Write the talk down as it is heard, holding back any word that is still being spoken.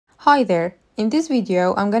Hi there, in this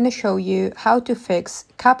video I'm going to show you how to fix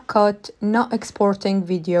CapCut not exporting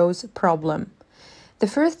videos problem. The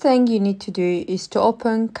first thing you need to do is to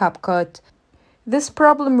open CapCut. This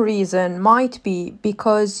problem reason might be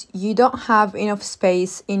because you don't have enough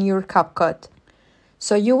space in your CapCut.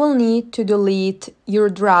 So you will need to delete your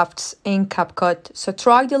drafts in CapCut. So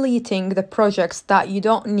try deleting the projects that you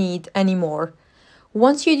don't need anymore.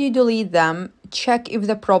 Once you do delete them, check if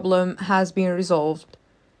the problem has been resolved.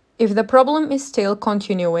 If the problem is still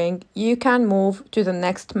continuing, you can move to the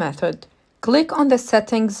next method. Click on the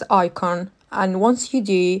settings icon, and once you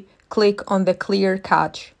do, click on the clear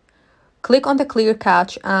cache. Click on the clear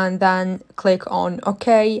cache and then click on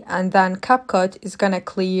OK, and then CapCut is gonna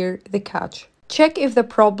clear the cache. Check if the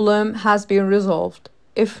problem has been resolved.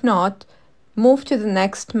 If not, move to the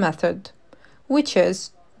next method, which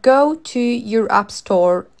is go to your App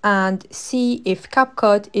Store and see if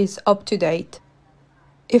CapCut is up to date.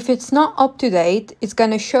 If it's not up to date, it's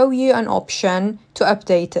going to show you an option to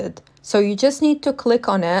update it. So you just need to click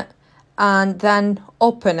on it and then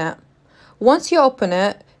open it. Once you open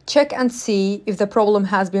it, check and see if the problem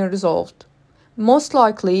has been resolved. Most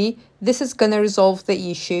likely, this is going to resolve the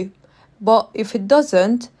issue. But if it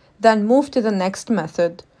doesn't, then move to the next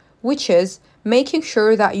method, which is making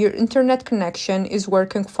sure that your internet connection is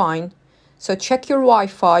working fine. So check your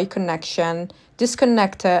Wi-Fi connection,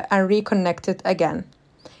 disconnect it and reconnect it again.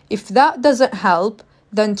 If that doesn't help,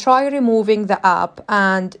 then try removing the app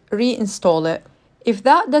and reinstall it. If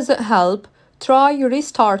that doesn't help, try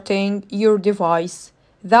restarting your device.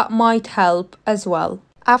 That might help as well.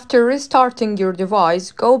 After restarting your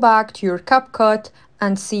device, go back to your CapCut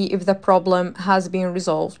and see if the problem has been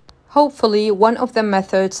resolved. Hopefully, one of the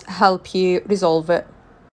methods help you resolve it.